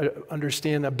can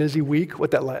understand a busy week,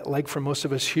 what that like for most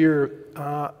of us here,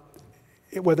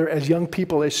 whether as young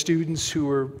people, as students who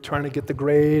are trying to get the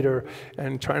grade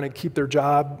and trying to keep their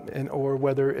job, or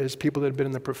whether as people that have been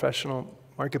in the professional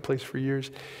marketplace for years,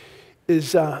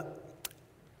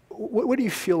 what do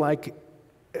you feel like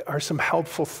are some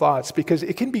helpful thoughts? Because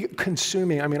it can be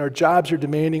consuming. I mean, our jobs are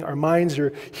demanding, our minds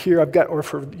are here. Or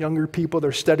for younger people,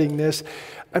 they're studying this.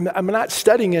 I'm not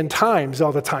studying end times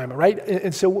all the time, right?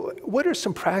 And so what are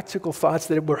some practical thoughts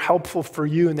that were helpful for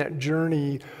you in that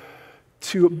journey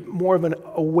to more of an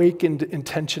awakened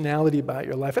intentionality about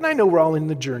your life? And I know we're all in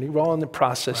the journey, we're all in the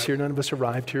process here, none of us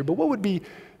arrived here, but what would be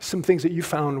some things that you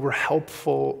found were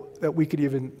helpful that we could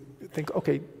even think,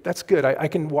 okay, that's good, I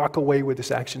can walk away with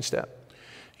this action step?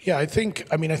 Yeah, I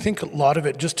think a lot of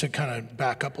it, just to kind of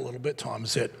back up a little bit, Tom,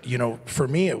 is that, for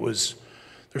me there's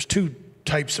 2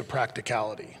 types of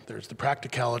practicality. There's the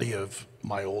practicality of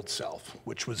my old self,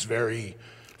 which was very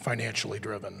financially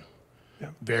driven,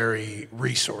 very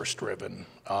resource driven.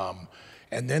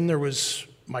 And then there was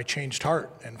my changed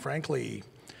heart. And frankly,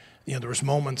 there was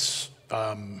moments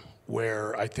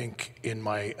where I think in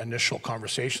my initial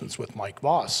conversations with Mike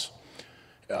Voss,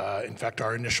 in fact,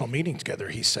 our initial meeting together,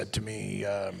 he said to me,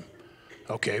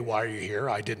 okay, why are you here?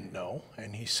 I didn't know.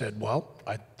 And he said, well,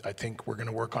 I think we're going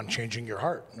to work on changing your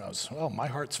heart. And I was, well, my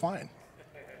heart's fine.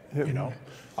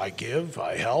 I give,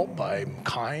 I help, I'm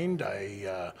kind,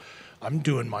 I'm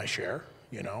doing my share,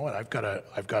 and I've got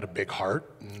a big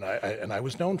heart, and I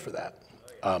was known for that.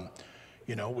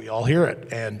 We all hear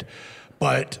it.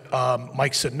 But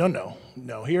Mike said, no,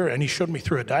 here, and he showed me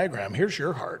through a diagram, here's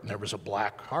your heart, and there was a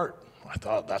black heart. I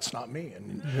thought, that's not me.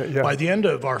 And by the end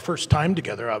of our first time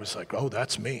together, I was like, oh,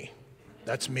 that's me.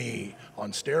 That's me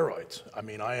on steroids. I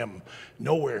mean, I am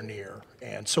nowhere near.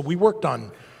 And so we worked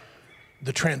on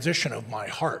the transition of my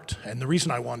heart. And the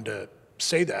reason I wanted to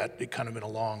say that, it kind of in a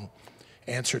long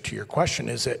answer to your question,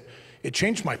 is that it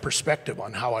changed my perspective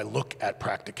on how I look at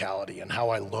practicality and how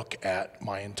I look at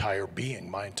my entire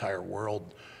being, my entire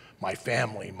world, my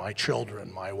family, my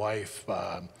children, my wife,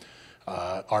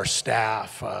 our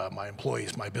staff, my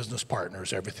employees, my business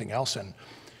partners, everything else. And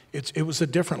it was a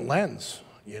different lens,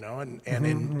 and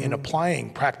in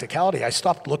applying practicality, I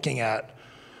stopped looking at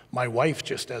my wife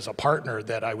just as a partner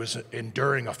that I was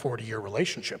enduring a 40-year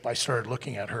relationship. I started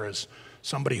looking at her as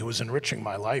somebody who was enriching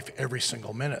my life every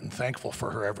single minute, and thankful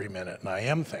for her every minute, and I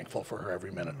am thankful for her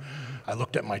every minute. I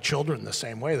looked at my children the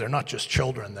same way. They're not just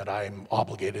children that I'm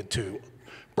obligated to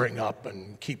bring up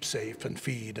and keep safe and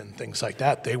feed and things like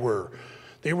that. They were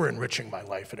enriching my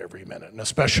life at every minute, and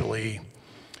especially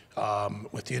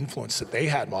with the influence that they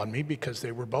had on me, because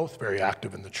they were both very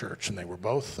active in the church, and they were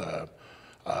both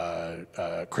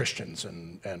Christians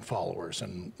and followers.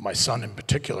 And my son in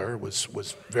particular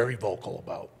was very vocal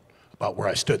about where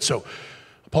I stood. So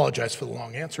apologize for the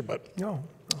long answer, but No.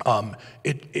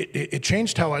 It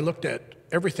changed how I looked at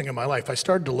everything in my life. I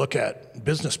started to look at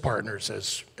business partners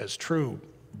as true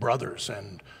brothers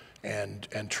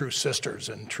and true sisters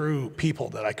and true people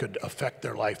that I could affect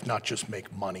their life, not just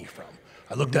make money from.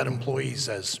 I looked at employees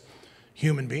as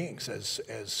human beings,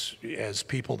 as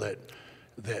people that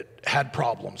had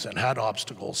problems and had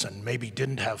obstacles and maybe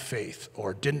didn't have faith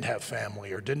or didn't have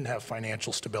family or didn't have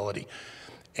financial stability.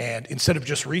 And instead of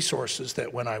just resources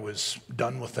that when I was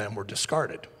done with them were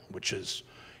discarded, which is,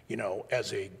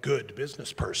 as a good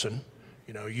business person,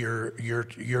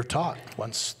 you're taught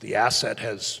once the asset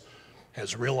has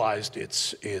realized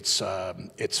its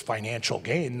financial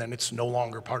gain, then it's no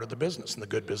longer part of the business, and the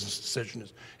good business decision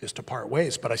is to part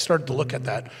ways. But I started to look at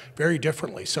that very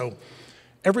differently. So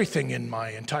everything in my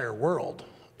entire world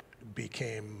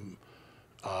became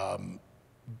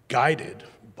guided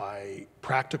by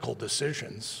practical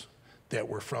decisions that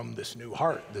were from this new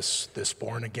heart, this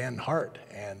born again heart,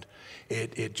 and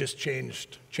it just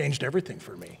changed everything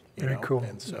for me. Very cool.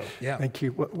 And so, yeah. Thank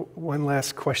you. One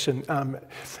last question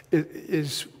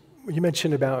is you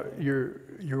mentioned about you're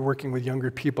working with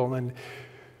younger people, and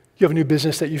you have a new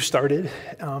business that you've started,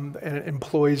 and it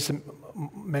employs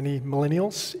many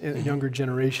millennials, younger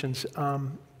generations.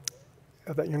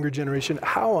 Of that younger generation,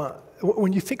 how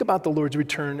when you think about the Lord's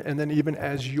return, and then even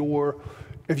as you've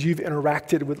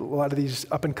interacted with a lot of these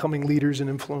up and coming leaders and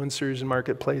influencers in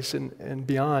marketplace and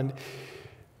beyond,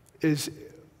 is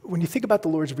when you think about the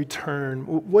Lord's return,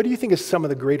 what do you think is some of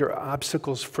the greater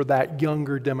obstacles for that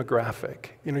younger demographic?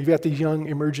 You've got these young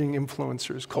emerging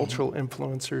influencers, cultural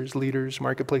influencers, leaders,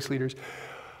 marketplace leaders.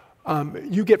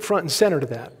 You get front and center to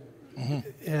that.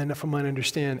 And from what I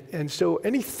understand. And so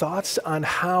any thoughts on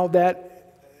how that,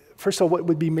 first of all, what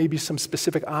would be maybe some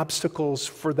specific obstacles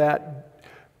for that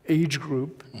age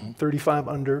group, 35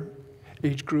 under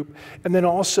age group? And then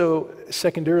also,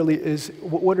 secondarily, is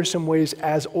what are some ways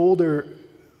as older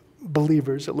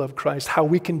believers that love Christ, how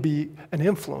we can be an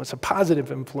influence, a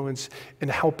positive influence in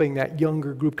helping that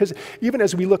younger group? Because even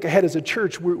as we look ahead as a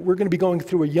church, we're going to be going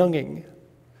through a younging.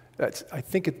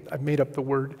 I've made up the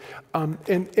word.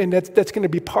 And that's going to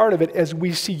be part of it as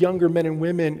we see younger men and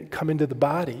women come into the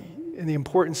body and the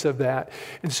importance of that.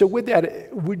 And so with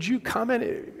that, would you comment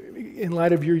in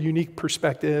light of your unique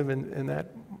perspective in the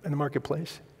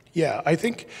marketplace? Yeah,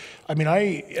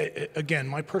 again,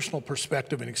 my personal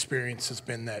perspective and experience has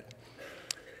been that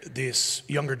this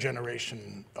younger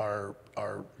generation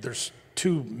there's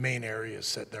two main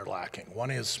areas that they're lacking. One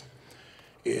is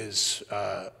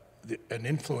a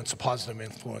positive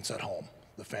influence at home,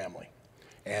 the family.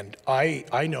 And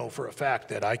I know for a fact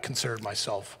that I considered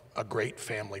myself a great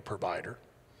family provider.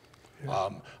 Yeah.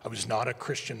 I was not a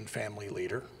Christian family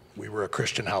leader. We were a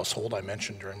Christian household, I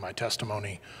mentioned during my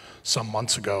testimony some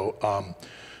months ago.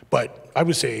 But I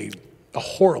was a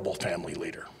horrible family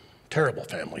leader, terrible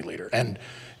family leader. And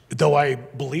though I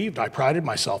prided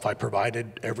myself, I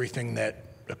provided everything that,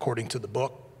 according to the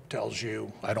book, tells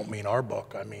you, I don't mean our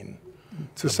book, I mean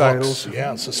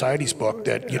society's book,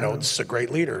 that, it's a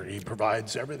great leader. He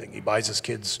provides everything. He buys his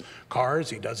kids cars,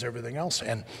 he does everything else.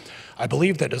 And I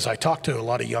believe that as I talk to a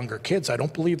lot of younger kids, I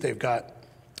don't believe they've got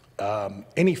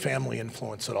any family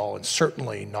influence at all, and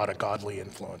certainly not a godly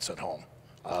influence at home.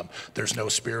 There's no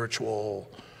spiritual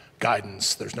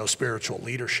guidance, there's no spiritual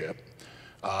leadership.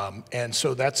 And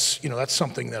so that's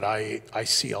something that I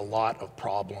see a lot of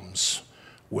problems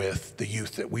with the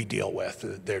youth that we deal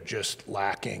with. They're just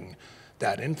lacking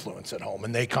that influence at home.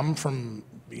 And they come from,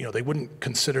 they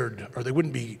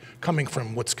wouldn't be coming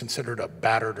from what's considered a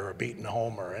battered or a beaten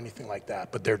home or anything like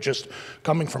that, but they're just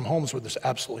coming from homes where there's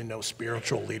absolutely no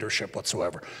spiritual leadership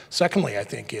whatsoever. Secondly, I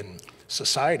think in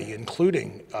society,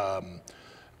 including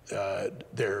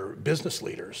their business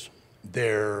leaders,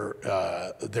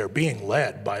 they're being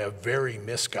led by a very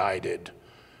misguided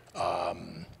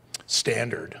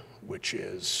standard, which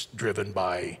is driven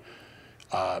by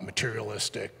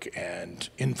materialistic and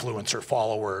influencer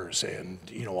followers and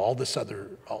all this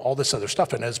other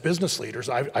stuff. And as business leaders,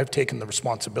 I've taken the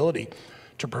responsibility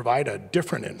to provide a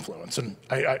different influence. And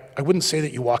I wouldn't say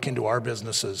that you walk into our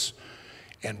businesses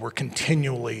and we're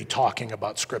continually talking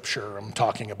about Scripture, I'm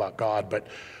talking about God, but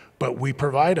we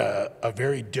provide a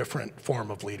very different form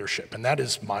of leadership, and that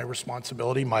is my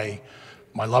responsibility. My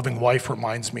loving wife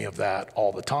reminds me of that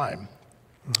all the time.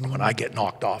 When I get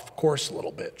knocked off course a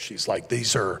little bit, she's like,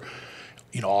 these are,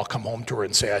 I'll come home to her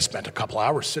and say I spent a couple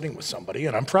hours sitting with somebody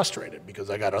and I'm frustrated because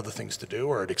I got other things to do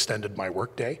or it extended my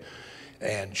work day.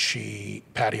 And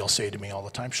Patty will say to me all the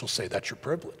time, she'll say, that's your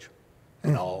privilege.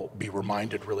 And I'll be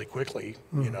reminded really quickly,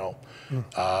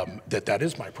 that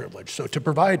is my privilege. So to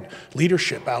provide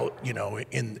leadership out,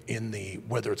 in the,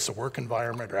 whether it's the work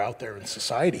environment or out there in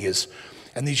society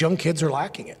and these young kids are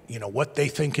lacking it. What they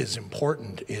think is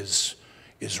important is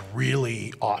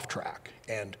really off track.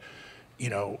 And,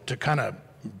 to kind of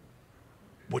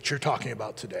what you're talking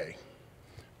about today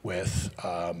with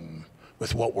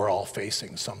what we're all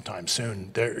facing sometime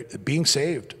soon, being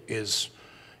saved is,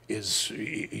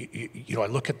 I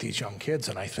look at these young kids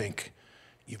and I think,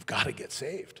 you've got to get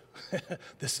saved.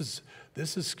 This is,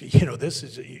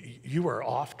 you are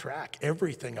off track.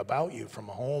 Everything about you, from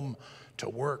home to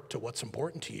work to what's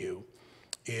important to you,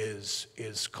 is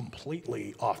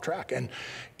completely off track. And,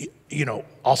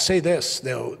 I'll say this,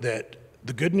 though, that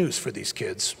the good news for these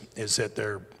kids is that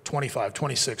they're 25,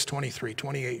 26, 23,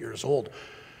 28 years old.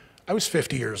 I was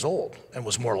 50 years old and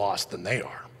was more lost than they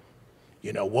are.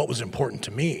 What was important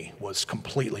to me was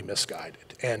completely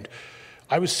misguided. And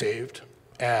I was saved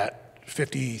at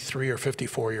 53 or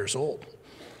 54 years old.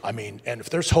 I mean, and if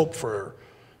there's hope for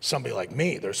somebody like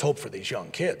me, there's hope for these young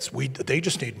kids. They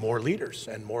just need more leaders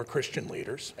and more Christian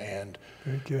leaders. And,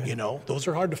 those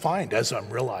are hard to find, as I'm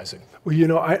realizing.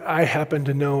 Well, I happen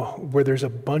to know where there's a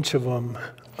bunch of them.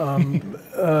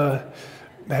 I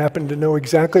happen to know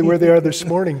exactly where they are this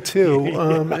morning, too,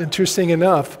 interesting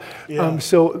enough. Yeah.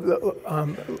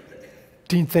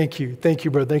 Dean, thank you. Thank you,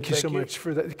 brother. Thank you so much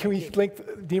for that. Can we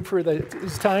thank Dean for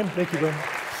his time? Thank you, brother.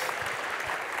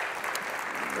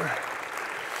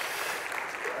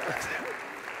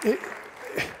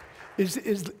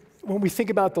 When we think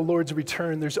about the Lord's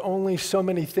return, there's only so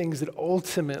many things that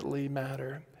ultimately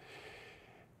matter.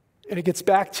 And it gets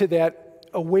back to that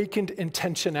awakened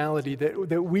intentionality,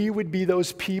 that we would be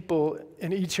those people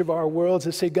in each of our worlds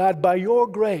that say, God, by your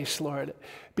grace, Lord,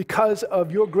 because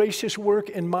of your gracious work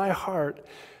in my heart,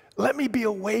 let me be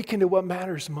awakened to what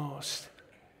matters most.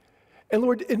 And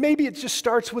Lord, maybe it just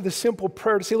starts with a simple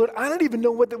prayer to say, Lord, I don't even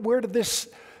know where this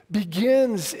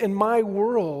begins in my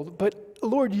world, but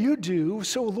Lord, you do.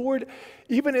 So Lord,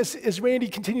 even as Randy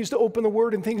continues to open the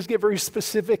word and things get very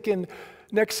specific in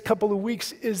next couple of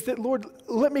weeks, is that, Lord,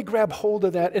 let me grab hold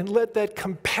of that and let that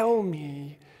compel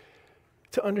me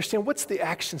to understand what's the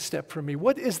action step for me.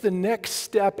 What is the next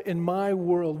step in my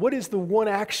world? What is the one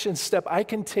action step I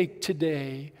can take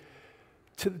today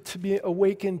to be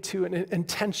awakened to an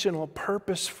intentional,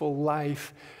 purposeful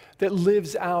life that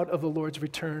lives out of the Lord's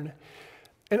return?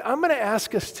 And I'm going to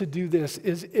ask us to do this.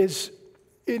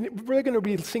 We're going to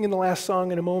be singing the last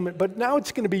song in a moment, but now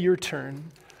it's going to be your turn.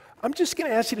 I'm just going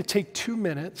to ask you to take 2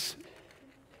 minutes.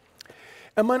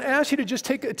 I'm going to ask you to just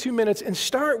take 2 minutes and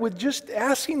start with just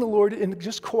asking the Lord in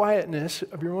just quietness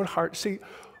of your own heart. Say,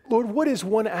 Lord, what is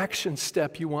one action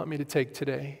step you want me to take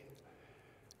today?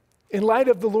 In light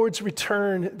of the Lord's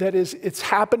return, that is, it's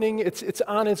happening, it's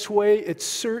on its way, it's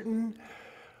certain.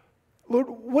 Lord,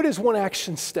 what is one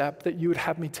action step that you would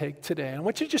have me take today? And I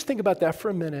want you to just think about that for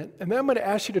a minute. And then I'm going to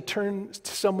ask you to turn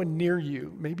to someone near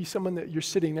you, maybe someone that you're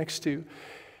sitting next to.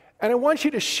 And I want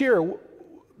you to share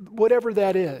whatever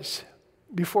that is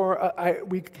before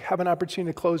we have an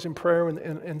opportunity to close in prayer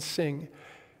and sing.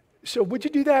 So would you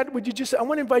do that? I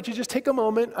want to invite you, just take a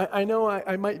moment. I know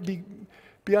I might be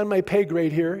beyond my pay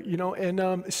grade here,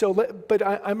 but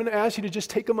I'm going to ask you to just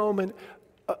take a moment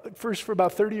first for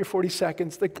about 30 or 40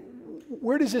 seconds. Like,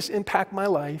 where does this impact my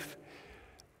life?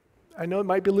 I know it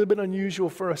might be a little bit unusual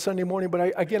for a Sunday morning, but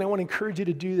I want to encourage you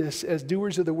to do this as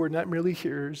doers of the word, not merely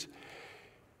hearers.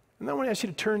 And I want to ask you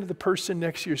to turn to the person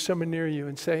next to you or someone near you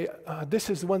and say,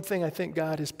 this is the one thing I think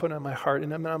God has put on my heart,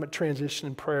 and I'm a transition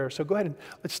in prayer. So go ahead and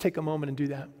let's take a moment and do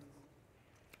that.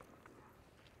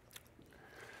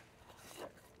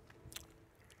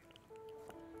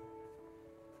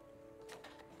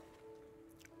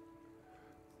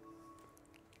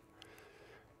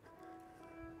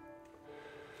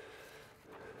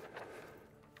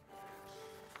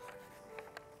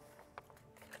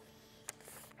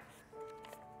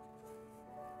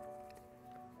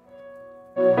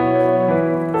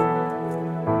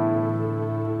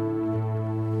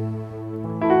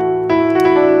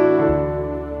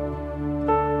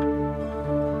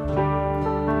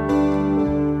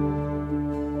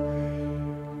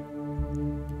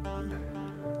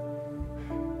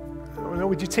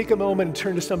 would you take a moment and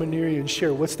turn to someone near you and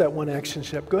share what's that one action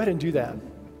step? Go ahead and do that.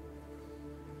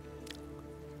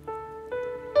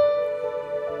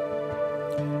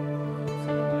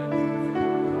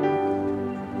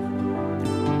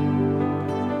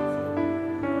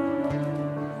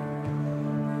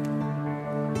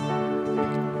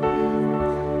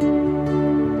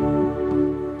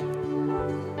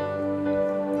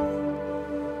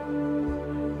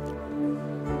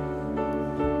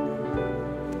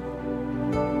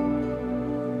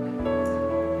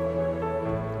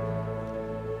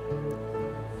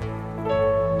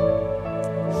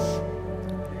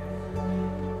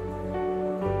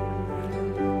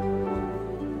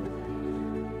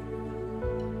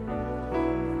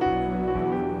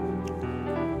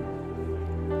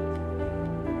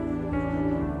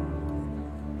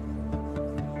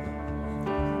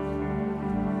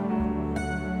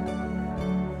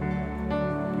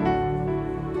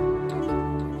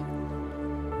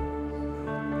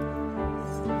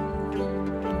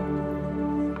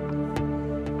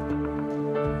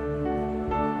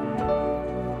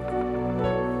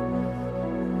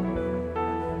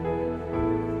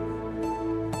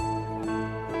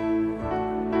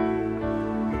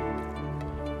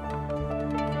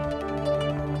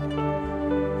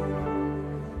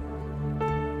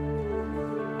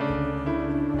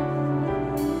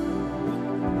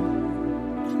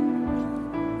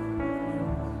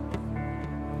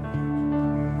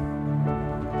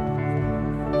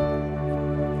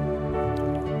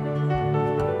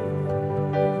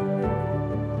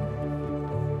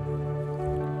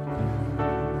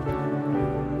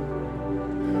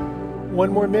 One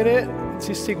more minute. Let's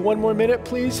just take one more minute,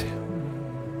 please.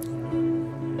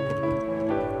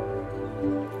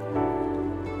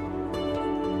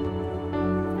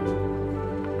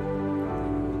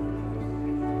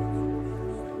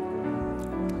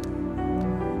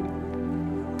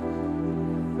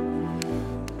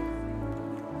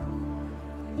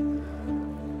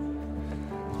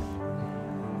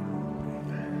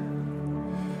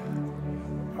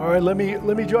 All right, let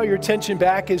me draw your attention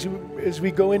back as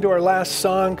we go into our last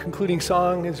song, concluding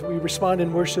song, as we respond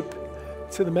in worship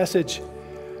to the message.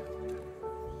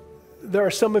 There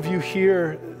are some of you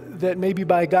here that maybe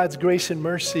by God's grace and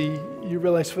mercy, you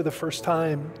realize for the first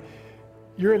time,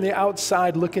 you're in the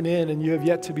outside looking in and you have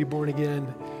yet to be born again.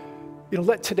 You know,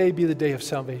 let today be the day of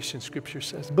salvation, Scripture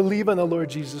says. Believe on the Lord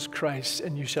Jesus Christ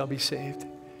and you shall be saved.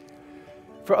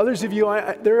 For others of you,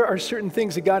 there are certain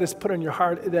things that God has put on your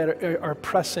heart that are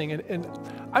pressing. And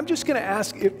I'm just going to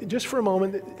ask, just for a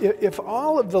moment, if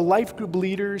all of the life group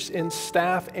leaders and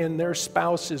staff and their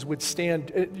spouses would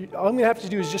stand. All I'm going to have to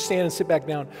do is just stand and sit back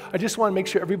down. I just want to make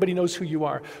sure everybody knows who you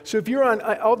are. So if you're on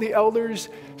all the elders,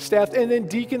 staff, and then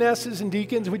deaconesses and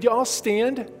deacons, would you all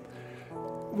stand?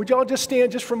 Would you all just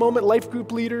stand just for a moment, life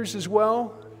group leaders as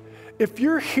well? If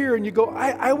you're here and you go,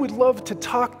 I would love to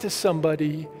talk to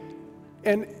somebody,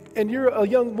 and you're a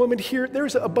young woman here,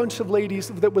 there's a bunch of ladies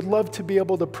that would love to be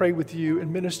able to pray with you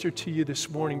and minister to you this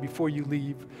morning before you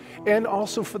leave. And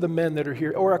also for the men that are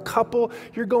here. Or a couple,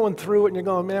 you're going through it and you're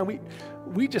going, man,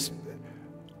 we just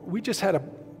had a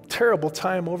terrible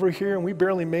time over here and we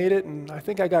barely made it, and I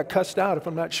think I got cussed out if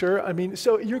I'm not sure. I mean,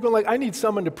 so you're going like, I need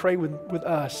someone to pray with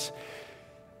us.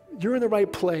 You're in the right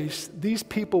place. These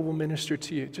people will minister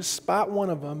to you. Just spot one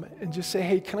of them and just say,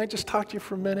 hey, can I just talk to you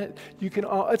for a minute? You can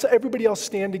all, let's everybody else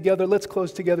stand together. Let's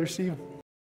close together, Steve.